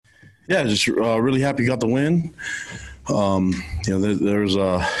Yeah, just really happy got the win. There's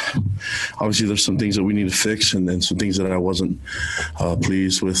obviously there's some things that we need to fix, and some things that I wasn't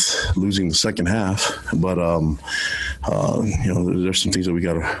pleased with losing the second half. But there's some things that we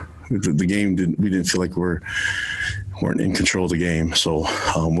got to. The game we didn't feel like weren't in control of the game. So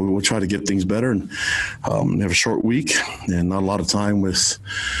we'll try to get things better, and have a short week and not a lot of time with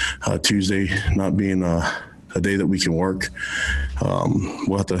Tuesday not being a day that we can work.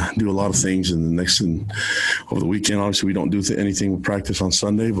 We'll have to do a lot of things over the weekend. Obviously, we don't do anything with practice on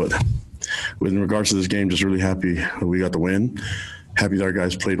Sunday, but in regards to this game, just really happy that we got the win. Happy that our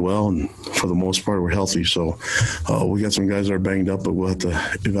guys played well, and for the most part, we're healthy. So we got some guys that are banged up, but we'll have to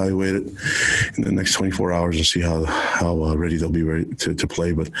evaluate it in the next 24 hours and see how ready they'll be ready to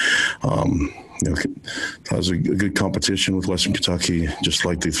play. But that was a good competition with Western Kentucky. Just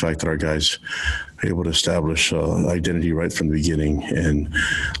like the fact that our guys were able to establish identity right from the beginning, and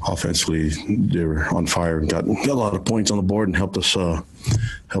offensively they were on fire and got a lot of points on the board and helped us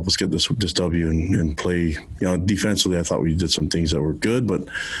get this W and play. Defensively, I thought we did some things that were good, but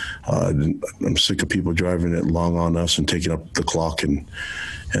I'm sick of people driving it long on us and taking up the clock and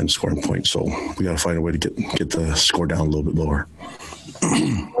scoring points. So we got to find a way to get the score down a little bit lower.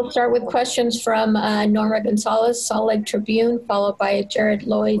 We'll start with questions from Norma Gonzalez, Salt Lake Tribune, followed by Jared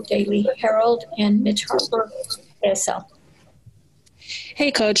Lloyd, Daily Herald, and Mitch Harper, ASL.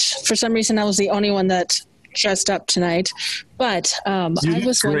 Hey, Coach. For some reason, I was the only one that dressed up tonight, but I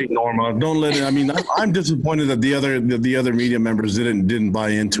was great, Norma. Don't let it. I mean, I'm disappointed that the other media members didn't buy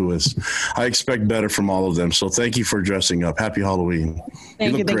into us. I expect better from all of them. So thank you for dressing up. Happy Halloween.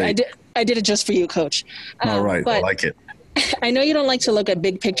 Thank you. I did it just for you, Coach. All right, I like it. I know you don't like to look at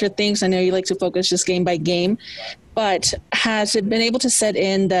big picture things. I know you like to focus just game by game, but has it been able to set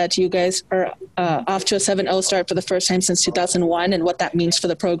in that you guys are off to a 7-0 start for the first time since 2001 and what that means for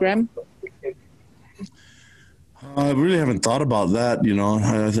the program? I really haven't thought about that.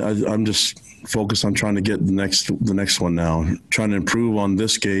 I'm just focused on trying to get the next one now, trying to improve on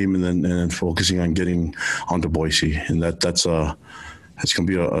this game and then focusing on getting onto Boise. And that's going to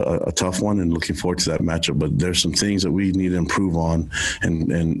be a tough one, and looking forward to that matchup. But there's some things that we need to improve on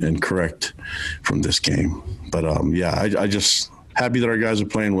and correct from this game. But I just happy that our guys are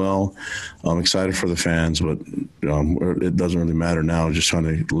playing well. I'm excited for the fans, but it doesn't really matter now. Just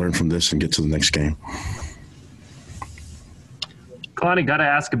trying to learn from this and get to the next game. Kalani, got to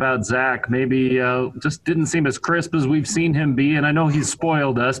ask about Zach. Maybe just didn't seem as crisp as we've seen him be. And I know he's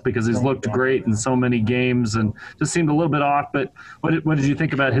spoiled us because he's looked great in so many games and just seemed a little bit off. But what did you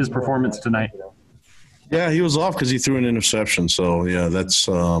think about his performance tonight? Yeah, he was off because he threw an interception. So, yeah, that's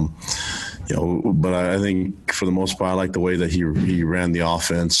but I think for the most part, I like the way that he ran the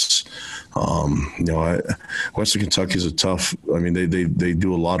offense. Western Kentucky is tough. I mean, they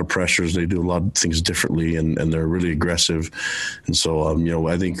do a lot of pressures. They do a lot of things differently, and they're really aggressive. And so,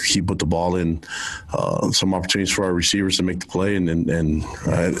 I think he put the ball in some opportunities for our receivers to make the play, and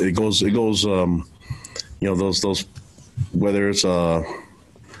it goes. Those whether it's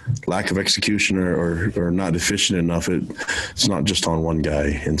lack of execution or not efficient enough, it's not just on one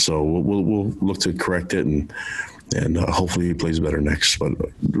guy. And so we'll look to correct it and hopefully he plays better next. But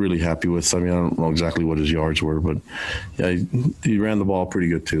really happy with. I don't know exactly what his yards were, but yeah, he ran the ball pretty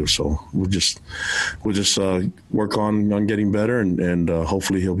good too. So we'll just work on getting better and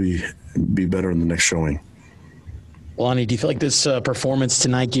hopefully he'll be better in the next showing. Kalani, do you feel like this performance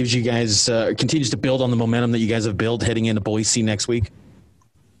tonight gives you guys continues to build on the momentum that you guys have built heading into Boise next week?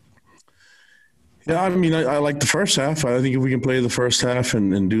 Yeah, I like the first half. I think if we can play the first half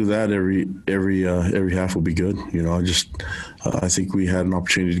and do that, every half will be good. I think we had an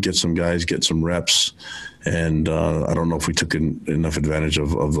opportunity to get some guys, get some reps, and I don't know if we took enough advantage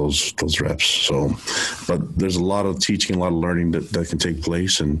of those reps. So, but there's a lot of teaching, a lot of learning that can take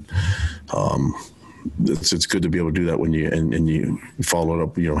place, and it's good to be able to do that when you follow it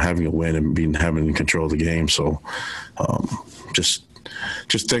up, having a win and having control of the game. So, just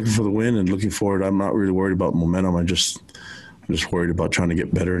thankful for the win and looking forward. I'm not really worried about momentum. I'm just worried about trying to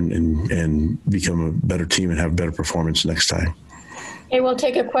get better and become a better team and have better performance next time. Okay, we'll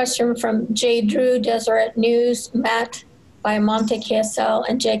take a question from Jay Drew, Deseret News, Matt Biomonte, KSL,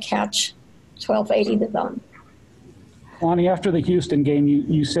 and Jake Hatch, 1280 The Zone. Kalani, after the Houston game,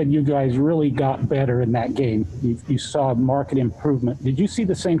 you said you guys really got better in that game. You saw marked improvement. Did you see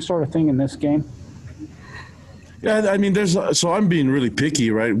the same sort of thing in this game? Yeah, I mean, so I'm being really picky,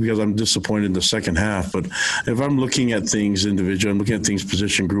 right? Because I'm disappointed in the second half. But if I'm looking at things individually, I'm looking at things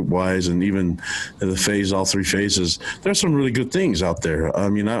position group wise, and even all three phases, there's some really good things out there. I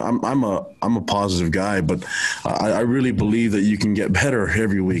mean, I'm a positive guy, but I really believe that you can get better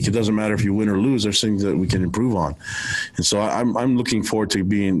every week. It doesn't matter if you win or lose. There's things that we can improve on, and so I'm looking forward to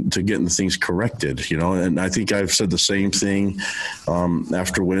getting the things corrected. And I think I've said the same thing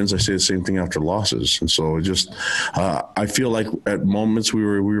after wins. I say the same thing after losses, and so it just. I feel like at moments we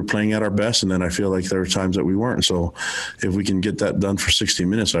were playing at our best, and then I feel like there were times that we weren't. So if we can get that done for 60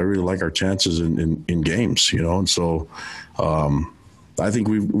 minutes, I really like our chances in games, And so I think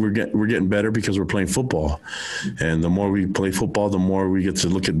we're getting better because we're playing football, and the more we play football, the more we get to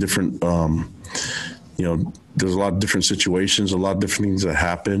look at different. There's a lot of different situations, a lot of different things that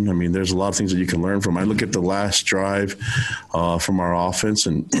happen. I mean, there's a lot of things that you can learn from. I look at the last drive from our offense,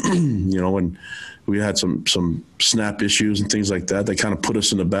 and when we had some snap issues and things like that kind of put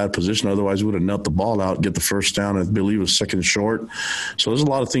us in a bad position. Otherwise, we would have knelt the ball out, get the first down. I believe it was second short. So there's a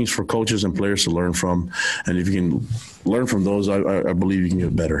lot of things for coaches and players to learn from. And if you can learn from those, I believe you can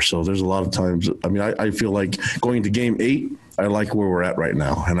get better. So there's a lot of times, I mean, I feel like going into game 8, I like where we're at right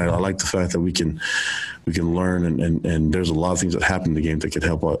now. And I like the fact that we can learn and there's a lot of things that happen in the game that could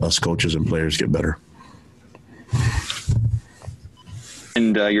help us coaches and players get better.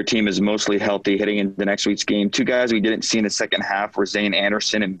 And your team is mostly healthy heading into the next week's game. 2 guys we didn't see in the second half were Zane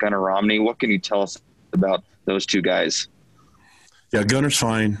Anderson and Gunnar Romney. What can you tell us about those 2 guys? Yeah, Gunnar's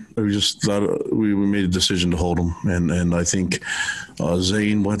fine. We just thought we made a decision to hold him, and I think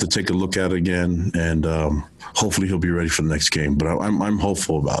Zane will have to take a look at it again, and hopefully he'll be ready for the next game. But I'm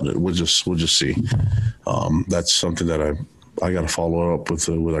hopeful about it. We'll just see. That's something that I got to follow up with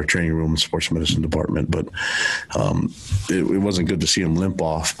our training room and sports medicine department. But it wasn't good to see him limp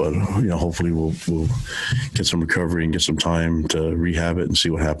off. But hopefully we'll get some recovery and get some time to rehab it and see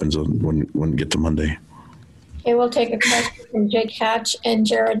what happens when we get to Monday. Okay, we'll take a question from Jake Hatch and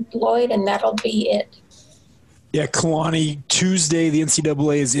Jared Lloyd, and that'll be it. Yeah, Kalani, Tuesday the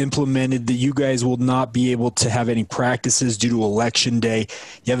NCAA has implemented that you guys will not be able to have any practices due to Election Day.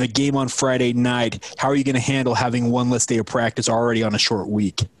 You have a game on Friday night. How are you going to handle having one less day of practice already on a short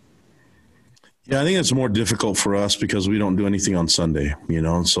week? Yeah, I think it's more difficult for us because we don't do anything on Sunday,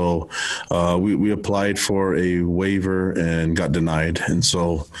 So we applied for a waiver and got denied. And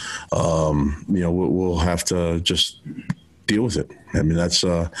so, we'll have to just deal with it. I mean, that's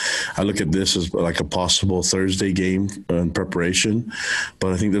I look at this as like a possible Thursday game in preparation,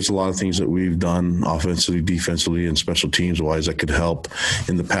 but I think there's a lot of things that we've done offensively, defensively, and special teams wise that could help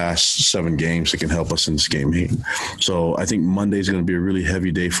in the past 7 games that can help us in this game 8. So I think Monday is going to be a really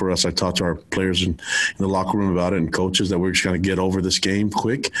heavy day for us. I talked to our players in the locker room about it and coaches that we're just going to get over this game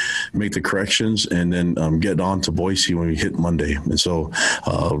quick, make the corrections, and then get on to Boise when we hit Monday. And so,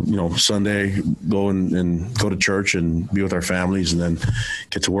 Sunday go to church and be with our families, and then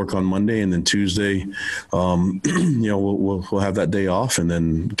get to work on Monday, and then Tuesday, we'll have that day off, and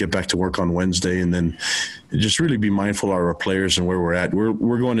then get back to work on Wednesday, and then just really be mindful of our players and where we're at.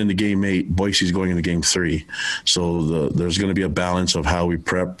 We're going into game 8. Boise's going into game 3, so there's going to be a balance of how we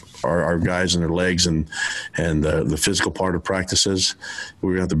prep our guys and their legs and the physical part of practices.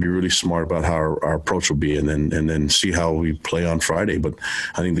 We're going to have to be really smart about how our approach will be, and then see how we play on Friday. But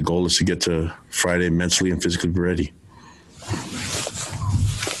I think the goal is to get to Friday mentally and physically ready.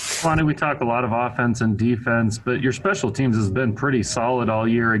 Kalani, we talk a lot of offense and defense, but your special teams has been pretty solid all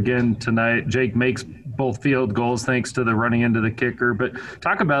year. Again, tonight, Jake makes both field goals thanks to the running into the kicker. But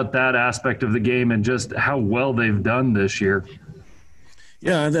talk about that aspect of the game and just how well they've done this year.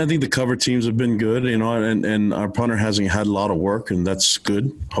 Yeah, I think the cover teams have been good, and our punter hasn't had a lot of work, and that's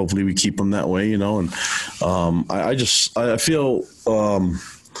good. Hopefully we keep him that way, and I feel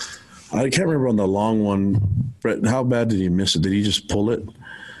I can't remember on the long one, Brett, how bad did he miss it? Did he just pull it?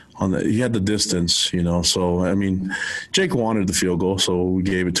 He had the distance, So I mean, Jake wanted the field goal, so we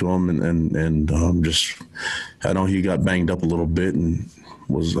gave it to him, and just I know he got banged up a little bit, and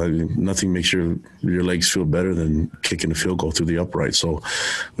nothing makes your legs feel better than kicking a field goal through the upright. So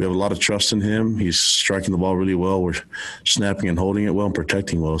we have a lot of trust in him. He's striking the ball really well. We're snapping and holding it well and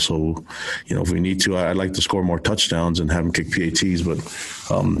protecting well. So if we need to, I'd like to score more touchdowns and have him kick PATs, but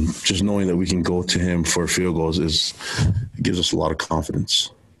just knowing that we can go to him for field goals gives us a lot of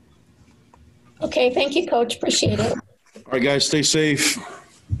confidence. Okay, thank you, Coach. Appreciate it. All right, guys, stay safe.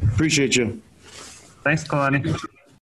 Appreciate you. Thanks, Kalani.